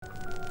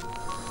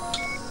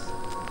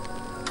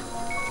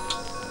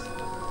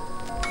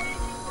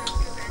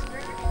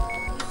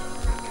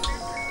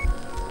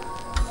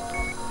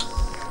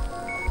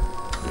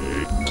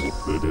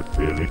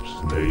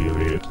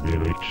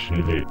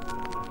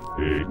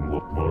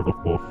mot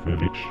motherfucker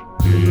Felix.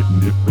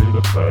 Hidden if in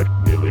the back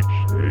Felix.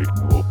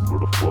 Mot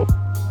motherfucker.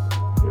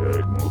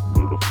 Mot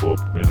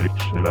motherfucker Felix.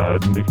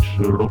 Riding it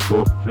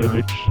motherfucker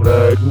Felix.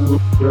 Riding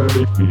with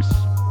Felix.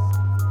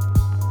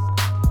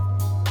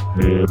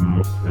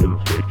 Hidden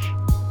Felix.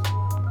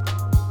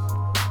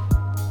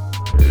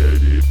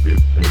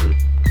 Hidden Felix.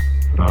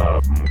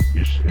 Haben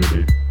is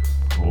Felix.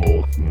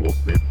 Hoog mot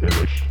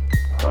Felix.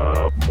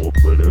 Haben mot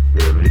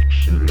Felix.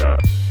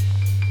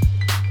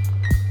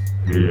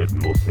 Hidden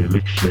mot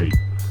Felix.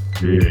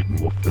 Hidden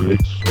mot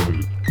Felix.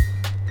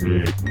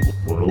 Hidden mot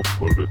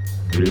motherfucker.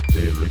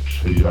 Felix.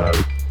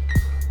 Hidden.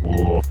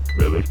 Oh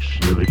Felix.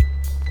 Hidden.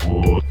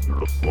 Oh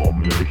the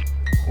family.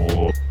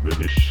 Oh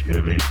Felix.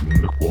 Hidden.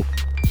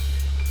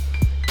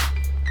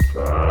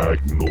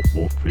 Kijk nog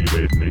op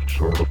Felix. Niks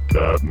soort of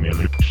dat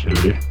Felix.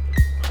 Felix.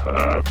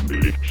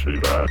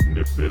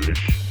 Hidden Felix.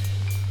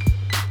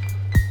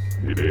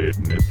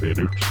 Hidden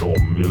Felix.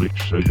 Om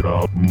Felix.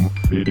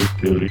 Hidden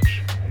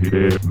Felix.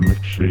 Hidden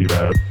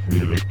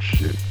Felix.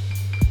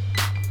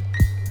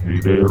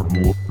 Hidden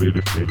mot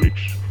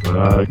Felix.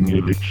 Vragen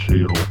Felix.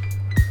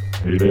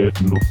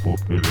 Hidden op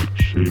Felix.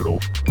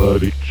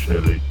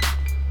 Felix.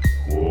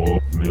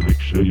 Op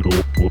Felix.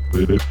 Op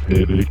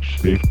Felix.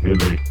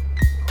 Felix.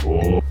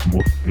 Op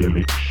mot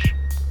Felix.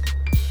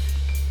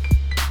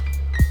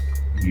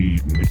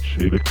 Hidden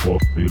Felix.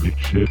 Op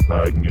Felix.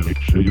 Vragen Felix.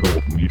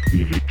 Op me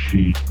Felix.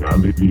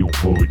 Kan het niet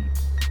ophouden.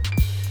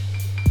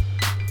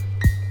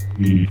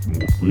 Ik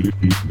moet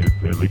Felix,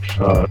 Felix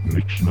had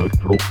niks naar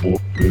trop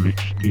op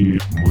Felix.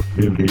 Ik moet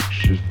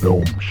Felix is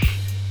doms.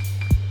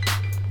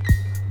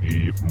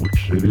 Ik moet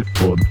zeggen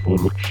van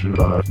Felix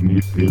raad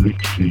niet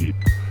Felix ziet.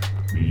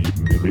 Ik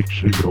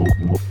Felix is ook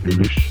moet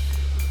Felix.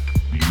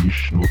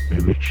 Ik nog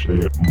Felix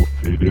heb moet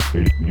Felix.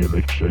 Ik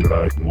Felix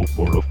raad moet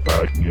voor de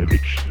vaak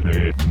Felix.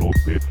 Het nog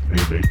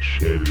Felix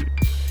zelf.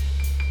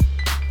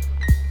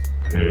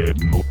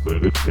 Het nog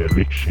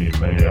Felix in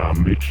mij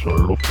aan niks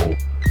erop.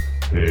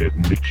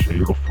 Niks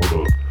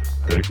hiervoor,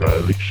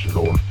 Felix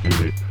rol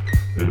Felix.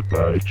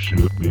 Felix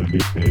Billy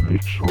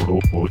Felix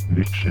robot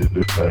niks in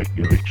de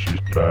Felix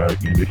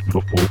dragen ik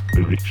op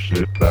Felix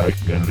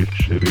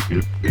Felix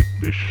ik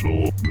Felix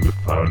op me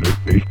van de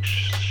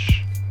Felix.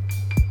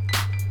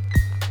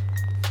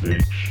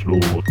 Ik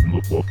sloot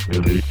me op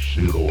Felix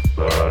op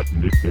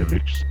de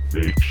Felix.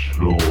 Ik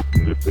sloot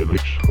me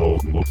Felix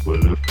op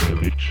de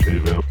Felix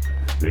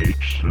ik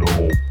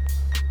sloot.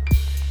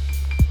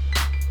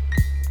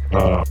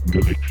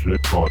 Felix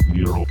got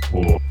near a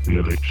poor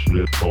Felix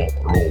lit up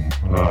Rome,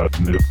 had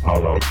ne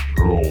palace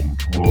Rome,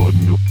 had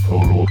ne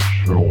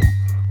palace Rome,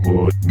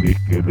 had ne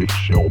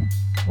Felix Rome,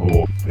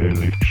 had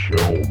Felix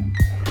Rome,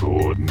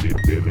 had ne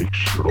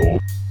Felix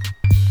Rome,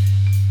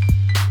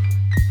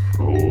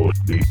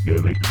 had ne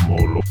Felix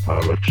Molo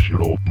Felix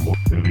Rome, mo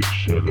Felix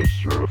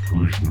Celis,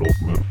 refuge op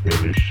me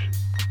Felix.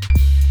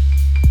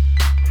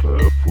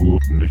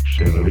 Voet niks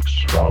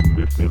Felix ram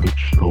me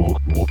Felix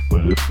rood mot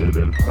me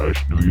Felix hij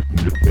stuurt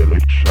me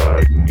Felix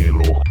eigen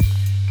loch.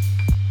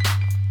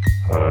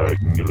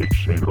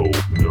 Felix hij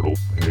rood me op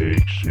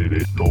ik zit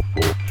het nog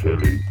op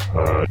Felix.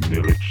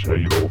 Felix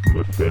hij rood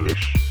me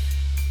Felix.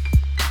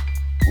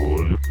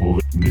 Volle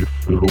voet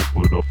niffer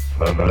op de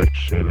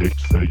Felix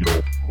Felix hij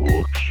rood.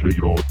 Ook zij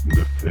rood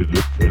me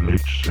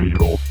Felix hij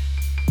rood.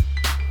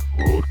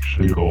 Ook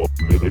zij rood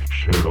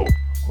Felix hij rood.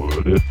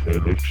 De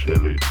Felix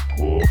Felix,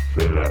 oh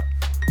Felix.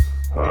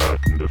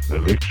 De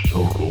Felix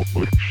op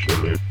Felix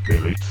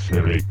Felix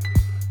Felix.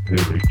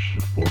 Felix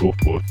voor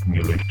op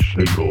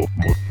Felix op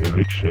mo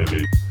Felix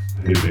Felix.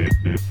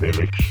 De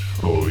Felix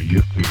oh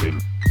je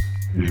Felix.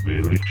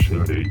 Felix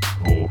Felix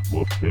op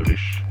mo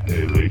Felix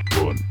Felix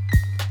on.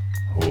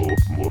 Op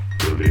mo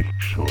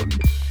Felix on.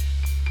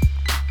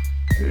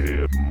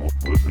 Mo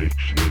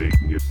Felix Felix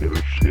je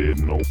Felix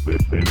no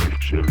Felix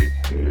Felix.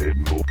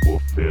 No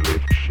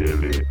Felix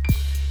Felix.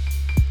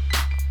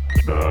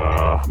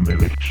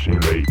 Felix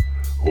Felix,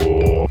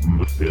 oh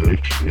me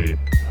Felix,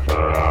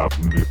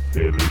 me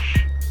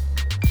Felix.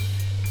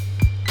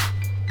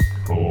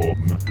 Oh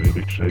me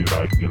Felix,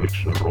 raak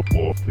Felix erop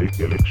of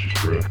Felix is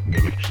terug,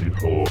 Felix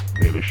is oh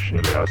Felix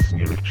Felix,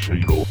 Felix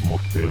erop me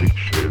Felix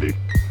Felix.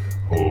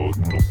 Oh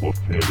no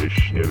Felix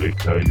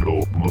Felix,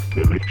 erop me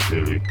Felix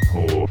Felix,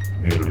 oh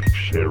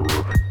Felix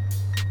terug.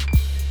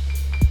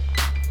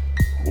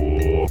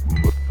 Oh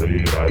me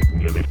Felix, raak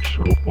Felix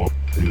erop of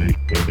Felix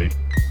Felix.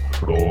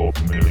 Rob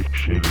Felix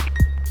Felix.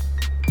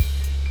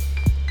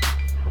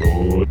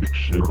 Rob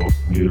ik op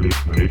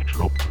Felix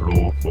op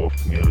Rob of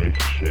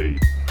Felix zee.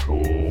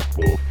 Rob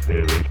of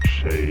Felix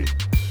zee.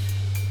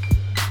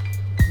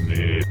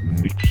 Nee,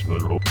 niks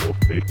meer op of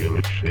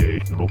Felix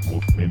zee. Rob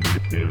of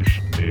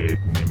Felix. Nee,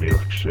 niet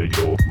meer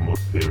zee op me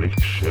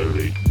Felix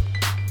zee.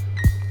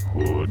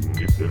 Oh,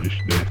 niet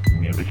Felix nee,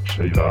 Felix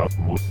zee. Raap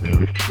me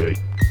Felix zee.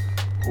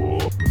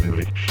 Oh,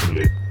 Felix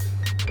zee.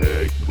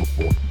 Ik roep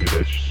op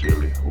Felix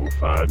zee. Oh,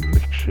 vader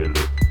zee.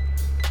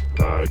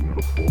 Vader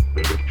op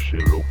Felix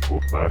zee.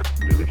 Op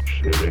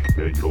Felix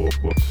zee. Ik roep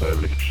op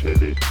Felix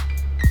zee.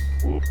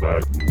 O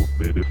vader moet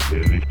bij de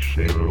Felix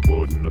zee.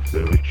 Worden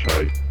Felix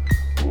zee.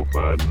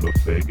 وبعدنا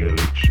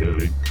فجلك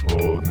شلي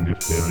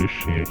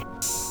ونفلش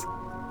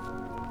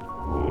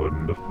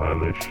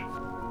ونفلش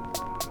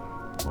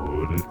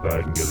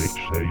ونتانgelik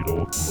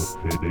شيرot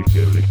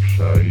مفيدكلك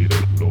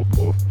شيرت نو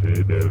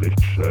مفيدلك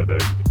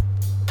شدك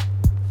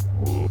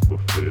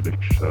ومفيدك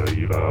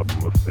شيرا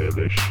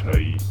مفيدك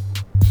شيء